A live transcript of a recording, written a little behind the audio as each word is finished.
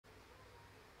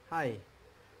Hi.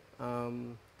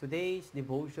 Today's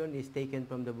devotion is taken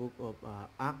from the book of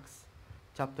Acts,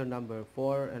 chapter number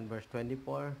 4 and verse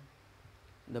 24.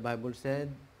 The Bible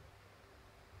said,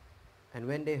 "And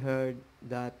when they heard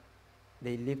that,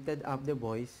 they lifted up their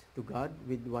voice to God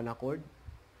with one accord,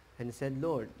 and said,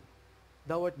 Lord,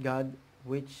 thou art God,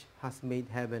 which hast made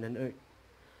heaven and earth,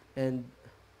 and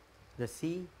the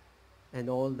sea, and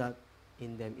all that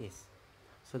in them is."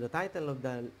 So the title of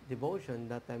the devotion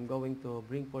that I'm going to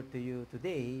bring forth to you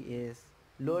today is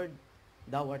Lord,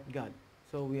 Thou art God.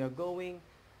 So we are going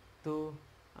to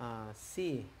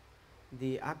see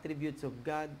the attributes of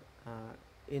God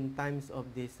in times of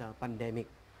this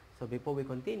pandemic. So before we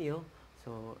continue,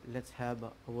 so let's have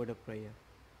a word of prayer.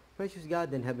 Precious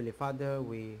God and Heavenly Father,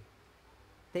 we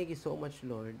thank you so much,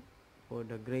 Lord, for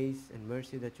the grace and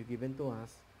mercy that you've given to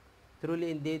us.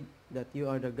 Truly indeed that you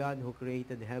are the God who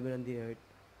created the heaven and the earth.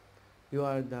 You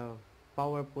are the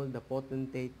powerful, the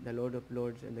potentate, the Lord of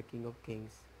lords, and the King of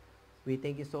kings. We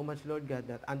thank you so much, Lord God,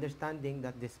 that understanding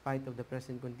that despite of the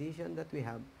present condition that we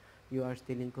have, you are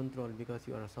still in control because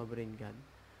you are a sovereign God.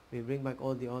 We bring back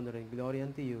all the honor and glory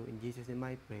unto you. In Jesus' name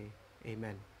I pray.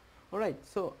 Amen. All right,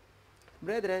 so,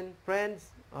 brethren,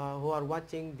 friends who are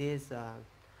watching this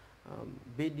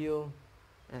video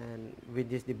and with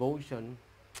this devotion,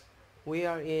 we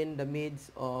are in the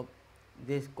midst of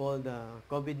this called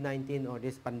COVID-19 or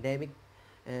this pandemic,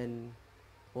 and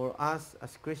for us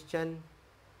as Christian,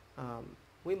 um,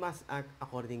 we must act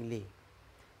accordingly.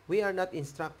 We are not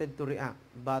instructed to react,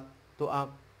 but to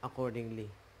act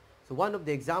accordingly. So one of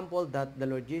the examples that the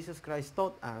Lord Jesus Christ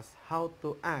taught us how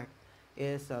to act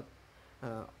is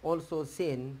also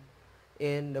seen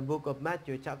in the book of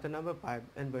Matthew chapter number 5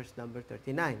 and verse number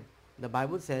 39. The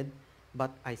Bible said, "But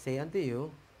I say unto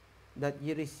you, that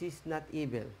ye resist not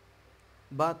evil,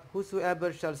 but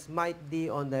whosoever shall smite thee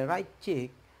on the right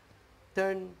cheek,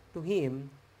 turn to him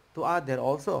to other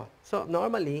also." So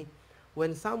normally,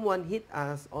 when someone hit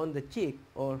us on the cheek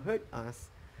or hurt us,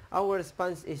 our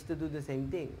response is to do the same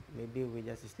thing. Maybe we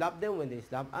just slap them when they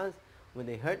slap us. When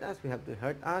they hurt us, we have to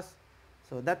hurt us.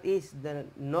 So that is the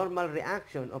normal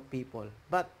reaction of people.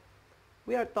 But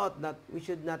we are taught that we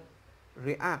should not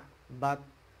react, but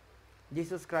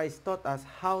Jesus Christ taught us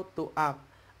how to act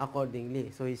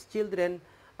accordingly. So His children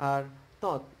are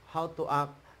taught how to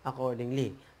act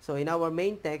accordingly. So in our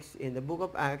main text in the book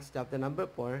of Acts, chapter number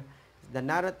 4, the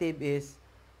narrative is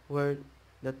where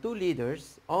the two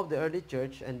leaders of the early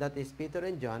church, and that is Peter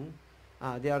and John,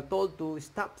 they are told to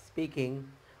stop speaking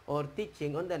or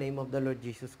teaching on the name of the Lord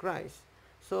Jesus Christ.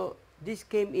 So this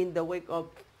came in the wake of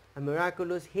a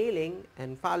miraculous healing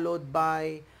and followed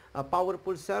by a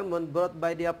powerful sermon brought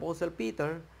by the Apostle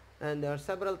Peter, and there are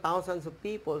several thousands of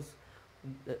people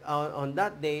on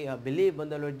that day believed on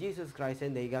the Lord Jesus Christ,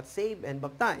 and they got saved and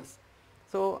baptized.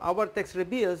 So our text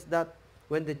reveals that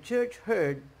when the church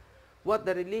heard what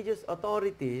the religious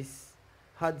authorities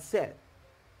had said,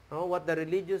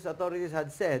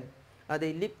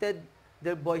 they lifted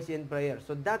their voice in prayer.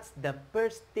 So that's the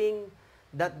first thing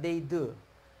that they do.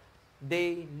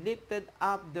 They lifted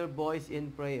up their voice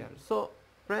in prayer. So,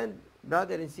 friend,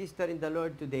 brother, and sister in the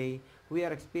Lord today, we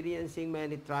are experiencing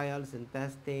many trials and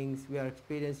testings. We are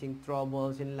experiencing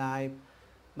troubles in life.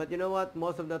 But you know what?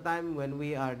 Most of the time when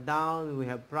we are down, we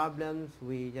have problems,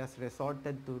 we just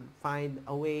resorted to find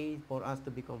a way for us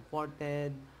to be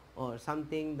comforted or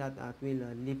something that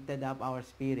will lifted up our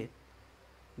spirit.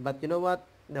 But you know what?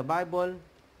 The Bible,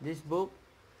 this book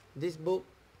is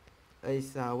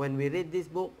when we read this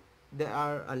book, there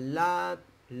are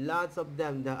lots of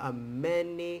them. There are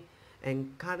many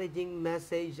encouraging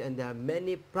message and there are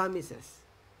many promises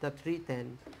that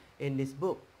written in this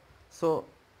book. So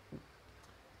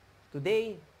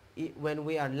today, when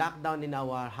we are locked down in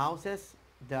our houses,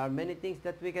 there are many things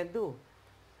that we can do.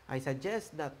 I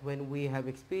suggest that when we have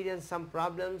experienced some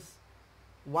problems,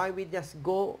 why we just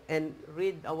go and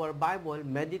read our Bible,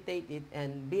 meditate it,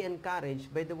 and be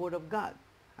encouraged by the Word of God.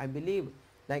 I believe,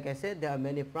 like I said, there are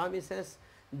many promises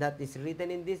that is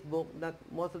written in this book that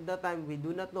most of the time we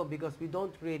do not know because we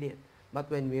don't read it.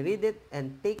 But when we read it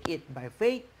and take it by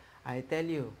faith, I tell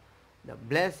you, the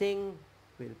blessing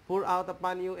will pour out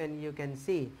upon you, and you can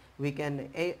see, we can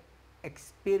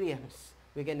experience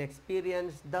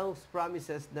those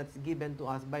promises that's given to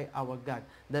us by our God,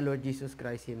 the Lord Jesus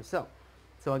Christ Himself.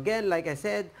 So again, like I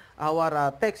said,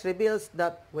 our text reveals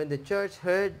that when the church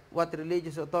heard what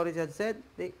religious authorities had said,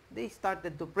 they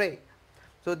started to pray.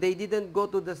 So they didn't go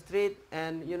to the street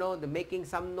and, making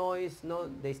some noise. No,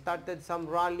 they started some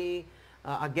rally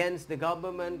against the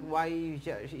government. Why you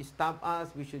stop us?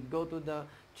 We should go to the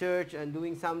church and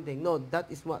doing something. No,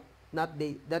 that is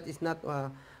not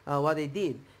what they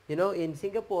did. You know, in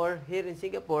Singapore, here in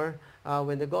Singapore,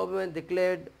 when the government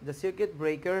declared the circuit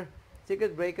breaker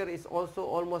is also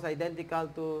almost identical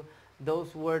to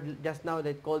those words just now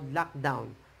that called lockdown.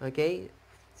 Okay,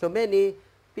 so many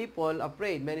people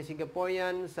afraid. Many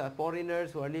Singaporeans,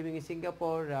 foreigners who are living in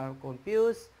Singapore are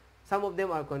confused. Some of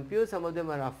them are confused. Some of them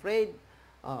are afraid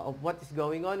of what is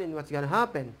going on and what's going to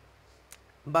happen.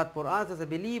 But for us as a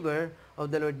believer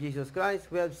of the Lord Jesus Christ,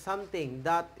 we have something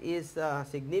that is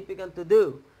significant to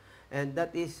do, and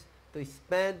that is to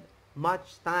spend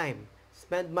much time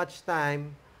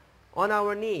on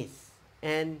our knees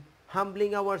and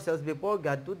humbling ourselves before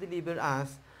God to deliver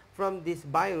us from this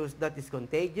virus that is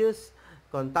contagious,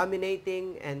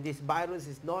 contaminating, and this virus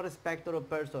is no respecter of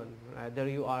person. Whether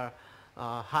you are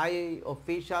high-ranking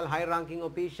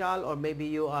official, or maybe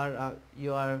you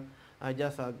are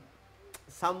just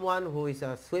someone who is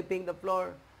sweeping the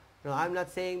floor. No, I'm not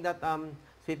saying that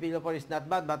sweeping the floor is not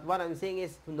bad, but what I'm saying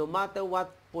is no matter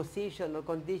what position or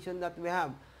condition that we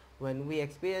have, when we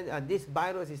experience this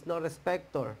virus is no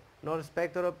respecter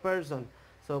of person.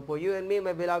 So for you and me,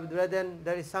 my beloved brethren,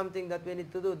 there is something that we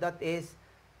need to do. That is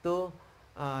to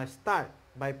start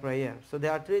by prayer. So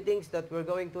there are three things that we're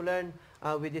going to learn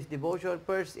with this devotion.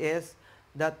 First is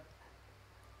that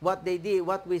what they did,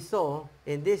 what we saw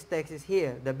in this text is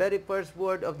here. The very first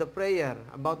word of the prayer,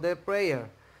 about their prayer,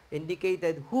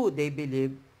 indicated who they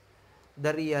believe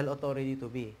the real authority to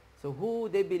be. So who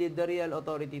they believe the real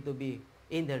authority to be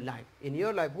in their life. In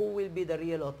your life, who will be the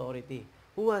real authority?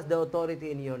 Who has the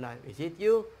authority in your life? Is it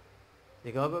you,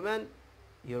 the government,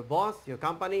 your boss, your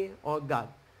company, or God?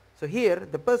 So here,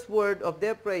 the first word of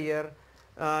their prayer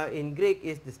in Greek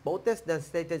is despotes, that's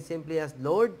stated simply as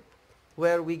Lord,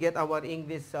 where we get our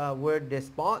English word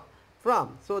despot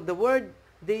from. So the word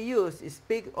they use is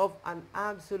speak of an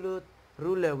absolute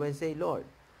ruler when say Lord.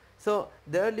 So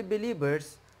the early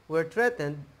believers were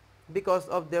threatened because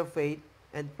of their faith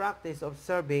and practice of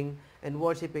serving and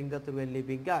worshiping the true and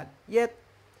living God. Yet,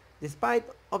 despite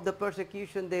of the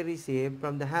persecution they received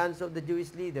from the hands of the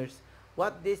Jewish leaders,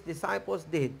 what these disciples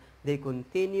did, they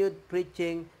continued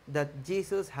preaching that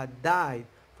Jesus had died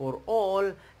for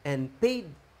all and paid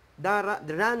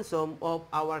the ransom of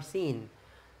our sin.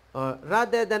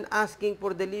 Rather than asking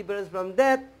for deliverance from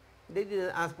death, they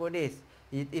didn't ask for this.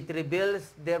 It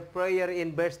reveals their prayer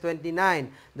in verse 29.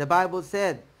 The Bible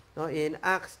said in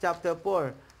Acts chapter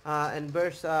 4 and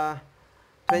verse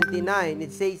 29,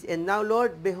 it says, "And now,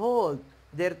 Lord, behold,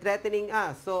 they're threatening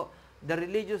us." So the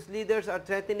religious leaders are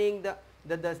threatening the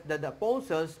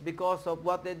apostles because of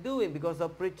what they're doing, because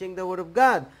of preaching the word of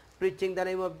God, preaching the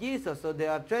name of Jesus. So they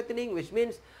are threatening, which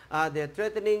means they're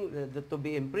threatening to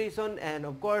be imprisoned, and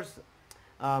of course,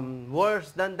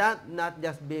 worse than that, not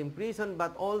just be imprisoned,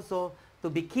 but also to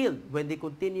be killed when they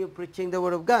continue preaching the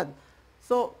word of God.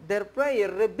 So their prayer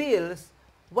reveals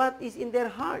what is in their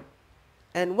heart.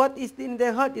 And what is in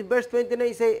their heart? In verse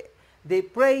 29, say, they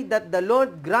pray that the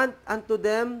Lord grant unto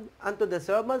them, unto the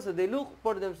servants. So they look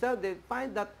for themselves. They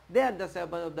find that they are the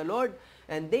servant of the Lord.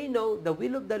 And they know the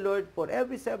will of the Lord for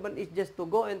every servant is just to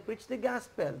go and preach the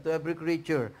gospel to every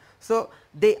creature. So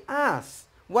they ask.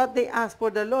 What they asked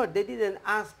for the Lord, they didn't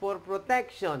ask for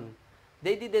protection.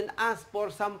 They didn't ask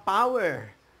for some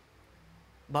power.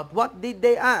 But what did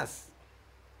they ask?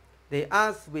 They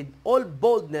asked with all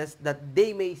boldness that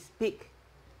they may speak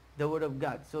the word of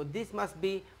God. So this must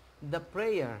be the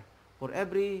prayer for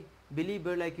every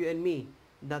believer like you and me,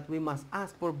 that we must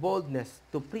ask for boldness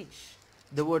to preach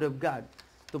the word of God,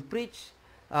 to preach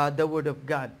the word of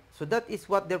God. So that is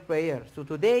what their prayer. So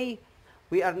today,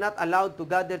 we are not allowed to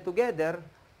gather together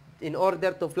in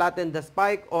order to flatten the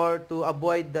spike or to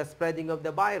avoid the spreading of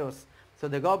the virus. So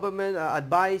the government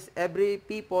advised every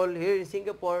people here in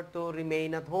Singapore to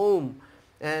remain at home.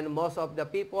 And most of the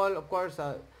people, of course,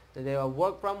 they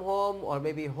work from home or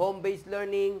maybe home-based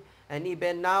learning. And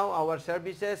even now, our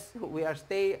services, we are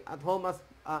stay at home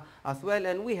as well.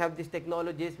 And we have these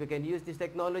technologies. We can use these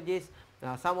technologies.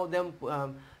 Some of them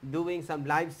doing some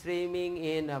live streaming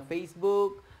in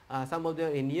Facebook. Some of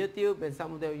them in YouTube, and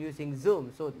some of them using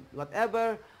Zoom. So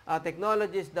whatever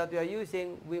technologies that we are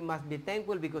using, we must be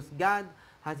thankful because God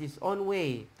has His own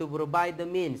way to provide the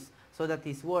means so that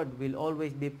His word will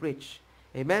always be preached.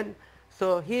 Amen?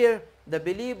 So here, the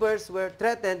believers were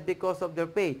threatened because of their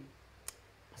faith.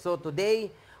 So today,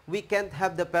 we can't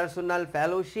have the personal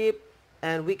fellowship,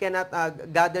 and we cannot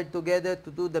gather together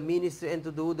to do the ministry and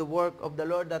to do the work of the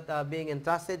Lord that are being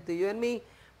entrusted to you and me.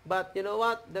 But you know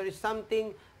what? There is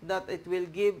something that it will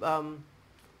give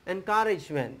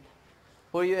encouragement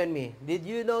for you and me. Did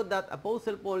you know that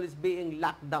Apostle Paul is being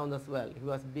locked down as well? He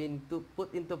was being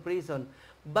put into prison.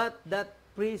 But that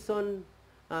prison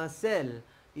cell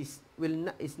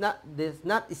does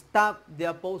not stop the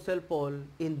Apostle Paul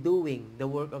in doing the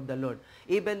work of the Lord.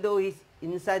 Even though he's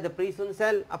inside the prison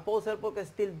cell, Apostle Paul can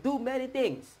still do many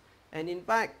things. And in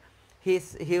fact, he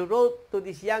wrote to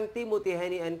this young Timothy,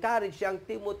 and he encouraged young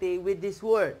Timothy with this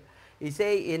word. He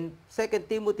say in 2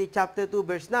 Timothy chapter 2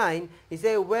 verse 9, he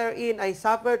say, wherein I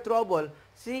suffer trouble.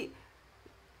 See,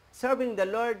 serving the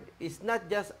Lord is not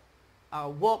just a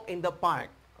walk in the park,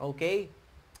 okay?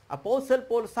 Apostle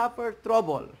Paul suffered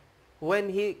trouble when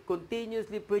he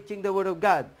continuously preaching the word of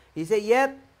God. He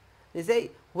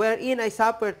say, wherein I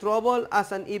suffer trouble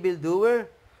as an evildoer,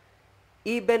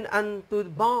 even unto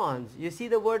bonds. You see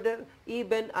the word there?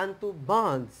 Even unto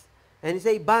bonds. And he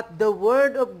say, but the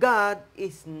word of God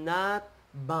is not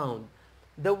bound.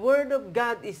 The word of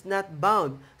God is not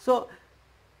bound. So,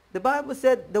 the Bible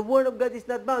said the word of God is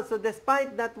not bound. So,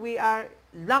 despite that we are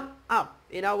locked up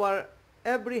in our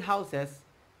every houses,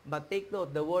 but take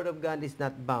note, the word of God is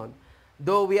not bound.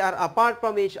 Though we are apart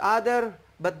from each other,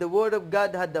 but the word of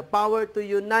God had the power to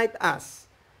unite us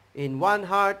in one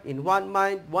heart, in one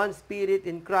mind, one spirit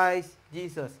in Christ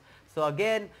Jesus. So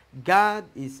again, God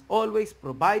is always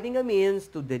providing a means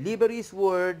to deliver His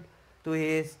word to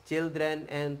His children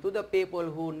and to the people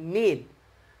who need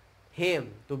Him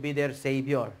to be their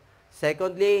Savior.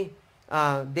 Secondly,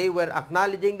 they were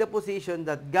acknowledging the position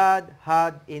that God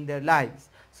had in their lives,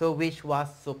 so which was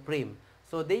supreme.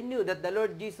 So they knew that the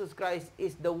Lord Jesus Christ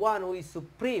is the one who is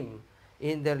supreme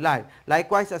in their life.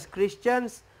 Likewise, as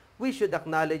Christians, we should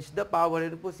acknowledge the power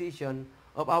and position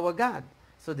of our God.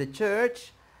 So the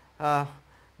church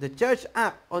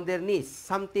act on their knees.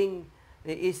 Something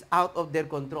is out of their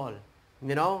control.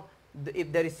 You know,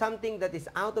 if there is something that is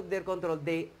out of their control,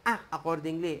 they act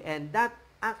accordingly. And that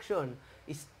action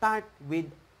start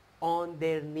with on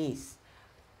their knees,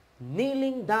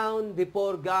 kneeling down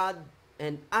before God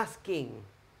and asking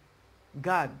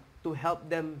God to help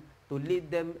them, to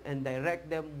lead them and direct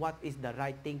them what is the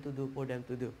right thing to do for them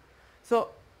to do. So,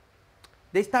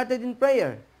 they started in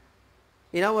prayer.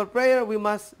 In our prayer, we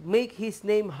must make His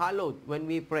name hallowed when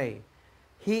we pray.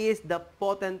 He is the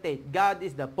potentate. God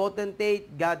is the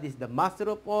potentate. God is the master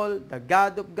of all, the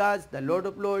God of gods, the Lord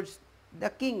of lords, the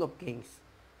King of kings.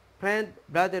 Friend,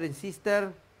 brother and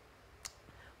sister,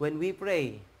 when we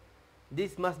pray,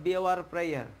 this must be our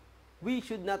prayer. We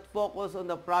should not focus on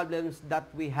the problems that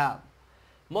we have.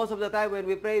 Most of the time when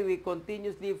we pray, we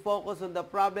continuously focus on the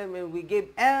problem and we give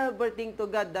everything to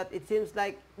God that it seems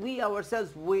like we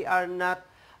ourselves, we are not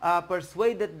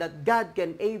persuaded that God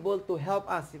can able to help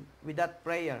us with that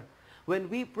prayer. When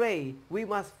we pray, we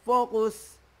must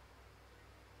focus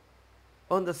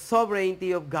on the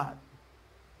sovereignty of God.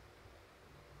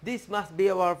 This must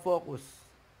be our focus.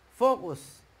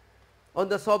 Focus on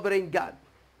the sovereign God.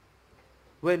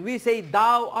 When we say,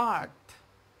 Thou art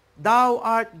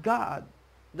God,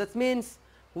 that means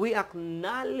we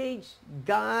acknowledge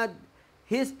God,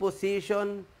 His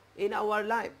position in our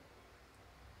life.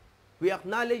 We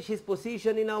acknowledge His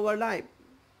position in our life.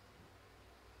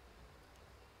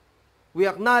 We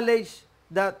acknowledge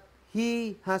that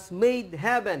He has made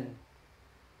heaven.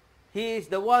 He is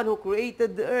the one who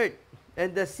created the earth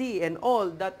and the sea and all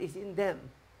that is in them.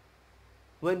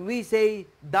 When we say,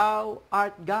 Thou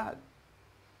art God.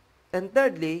 And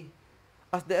thirdly,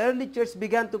 as the early church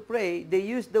began to pray, they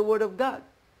used the word of God.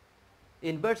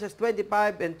 In verses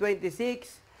 25 and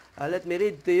 26, let me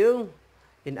read to you.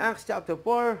 In Acts chapter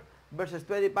 4, verses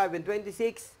 25 and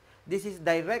 26, this is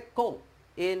direct quote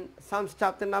in Psalms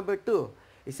chapter number 2.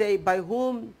 It says,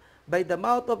 by the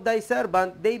mouth of thy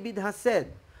servant David has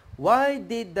said, why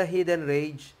did the heathen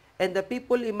rage, and the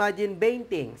people imagine vain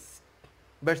things?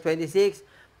 Verse 26,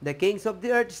 the kings of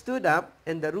the earth stood up,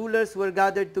 and the rulers were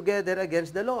gathered together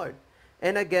against the Lord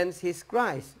and against His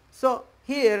Christ. So,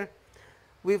 here,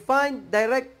 we find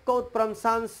direct quote from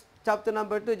Psalms chapter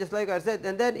number 2, just like I said.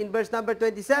 And then, in verse number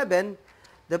 27,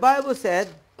 the Bible said,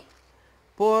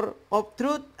 for of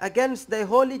truth against thy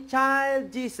holy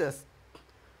child Jesus,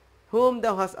 whom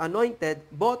thou hast anointed,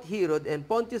 both Herod and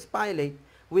Pontius Pilate,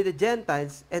 with the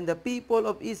Gentiles and the people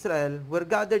of Israel were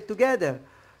gathered together.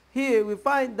 Here, we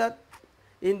find that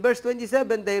in verse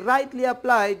 27, they rightly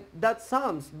applied that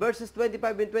Psalms. Verses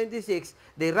 25 and 26,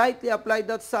 they rightly applied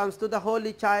that Psalms to the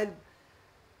holy child,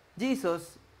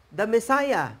 Jesus, the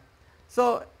Messiah.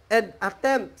 So,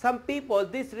 some people,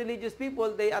 these religious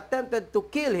people, they attempted to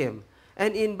kill Him.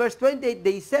 And in verse 28,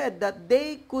 they said that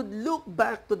they could look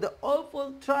back to the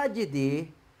awful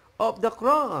tragedy of the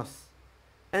cross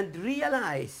and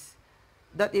realize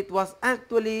that it was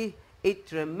actually a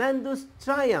tremendous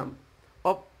triumph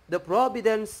of the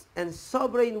providence and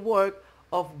sovereign work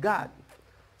of God.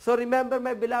 So remember,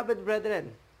 my beloved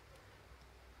brethren,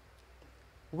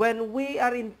 when we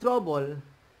are in trouble,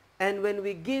 and when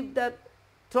we give that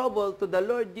trouble to the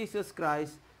Lord Jesus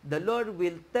Christ, the Lord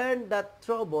will turn that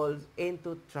troubles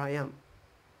into triumph.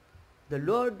 The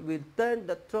Lord will turn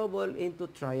the trouble into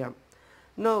triumph.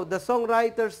 Now, the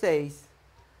songwriter says,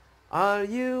 are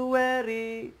you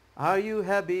weary? Are you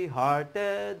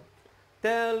heavy-hearted?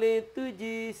 Tell it to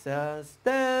Jesus.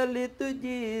 Tell it to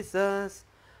Jesus.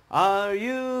 Are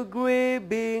you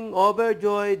grieving over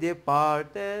joy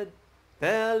departed?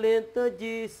 Tell it to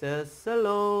Jesus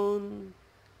alone.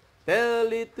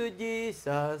 Tell it to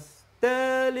Jesus.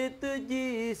 Tell it to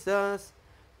Jesus.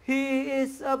 He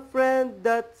is a friend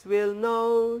that's well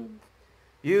known.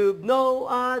 You've no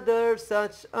other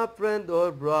such a friend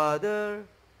or brother.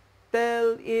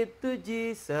 Tell it to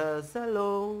Jesus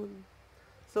alone.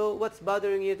 So what's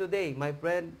bothering you today, my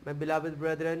friend, my beloved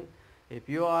brethren? If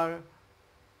you are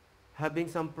having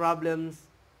some problems,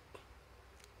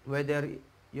 whether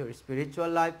your spiritual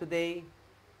life today,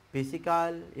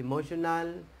 physical,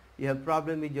 emotional, you have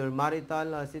problem with your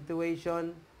marital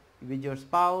situation, with your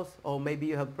spouse, or maybe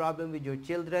you have problem with your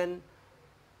children,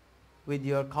 with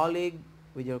your colleague,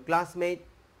 with your classmate,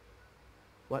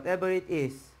 whatever it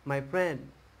is, my friend,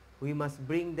 we must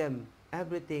bring them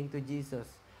everything to Jesus.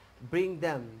 Bring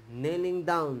them kneeling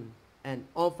down and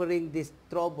offering these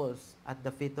troubles at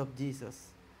the feet of Jesus.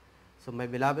 So my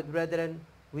beloved brethren,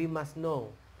 we must know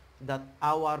that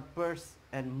our first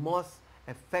and most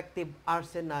effective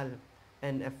arsenal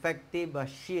and effective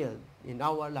shield in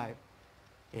our life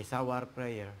is our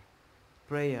prayer.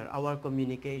 Prayer, our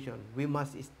communication. We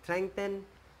must strengthen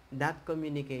that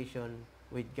communication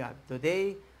with God.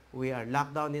 Today, we are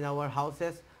locked down in our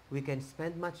houses. We can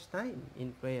spend much time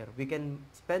in prayer. We can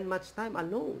spend much time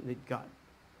alone with God,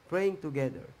 praying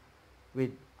together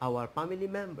with our family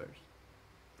members.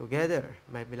 Together,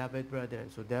 my beloved brethren.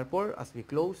 So therefore, as we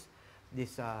close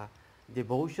this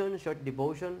devotion, short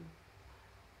devotion,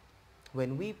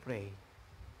 when we pray,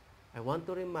 I want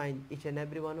to remind each and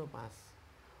every one of us,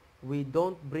 we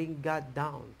don't bring God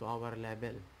down to our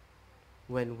level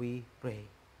when we pray.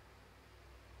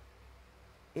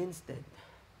 Instead,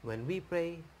 when we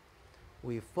pray,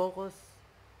 we focus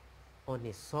on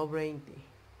His sovereignty.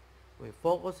 We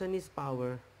focus on His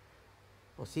power,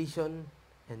 position,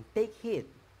 and take heed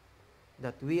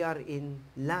that we are in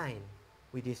line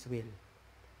with His will.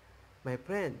 My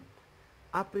friend,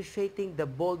 appreciating the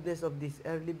boldness of these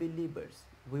early believers,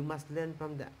 we must learn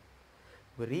from that.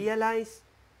 We realize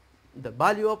the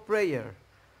value of prayer,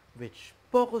 which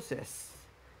focuses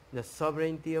the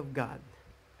sovereignty of God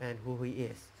and who He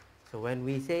is. So when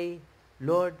we say,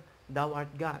 Lord, Thou art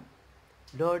God,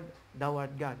 Lord, Thou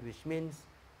art God, which means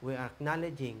we are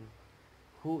acknowledging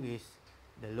who is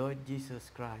the Lord Jesus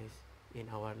Christ in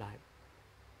our life.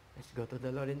 Let's go to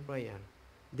the Lord in prayer.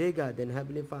 Dear God and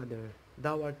Heavenly Father,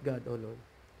 Thou art God, O Lord.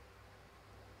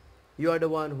 You are the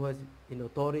one who is in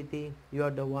authority. You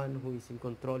are the one who is in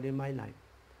control in my life.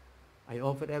 I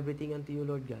offer everything unto you,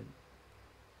 Lord God.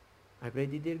 I pray,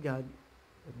 dear God,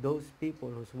 that those people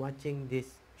who's watching this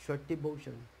short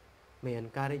devotion may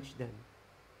encourage them,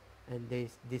 and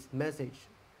this message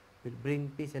will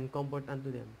bring peace and comfort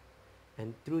unto them.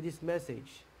 And through this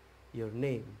message, your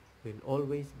name will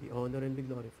always be honored and be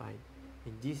glorified.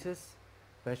 In Jesus'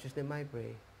 precious name I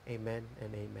pray. Amen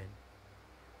and amen.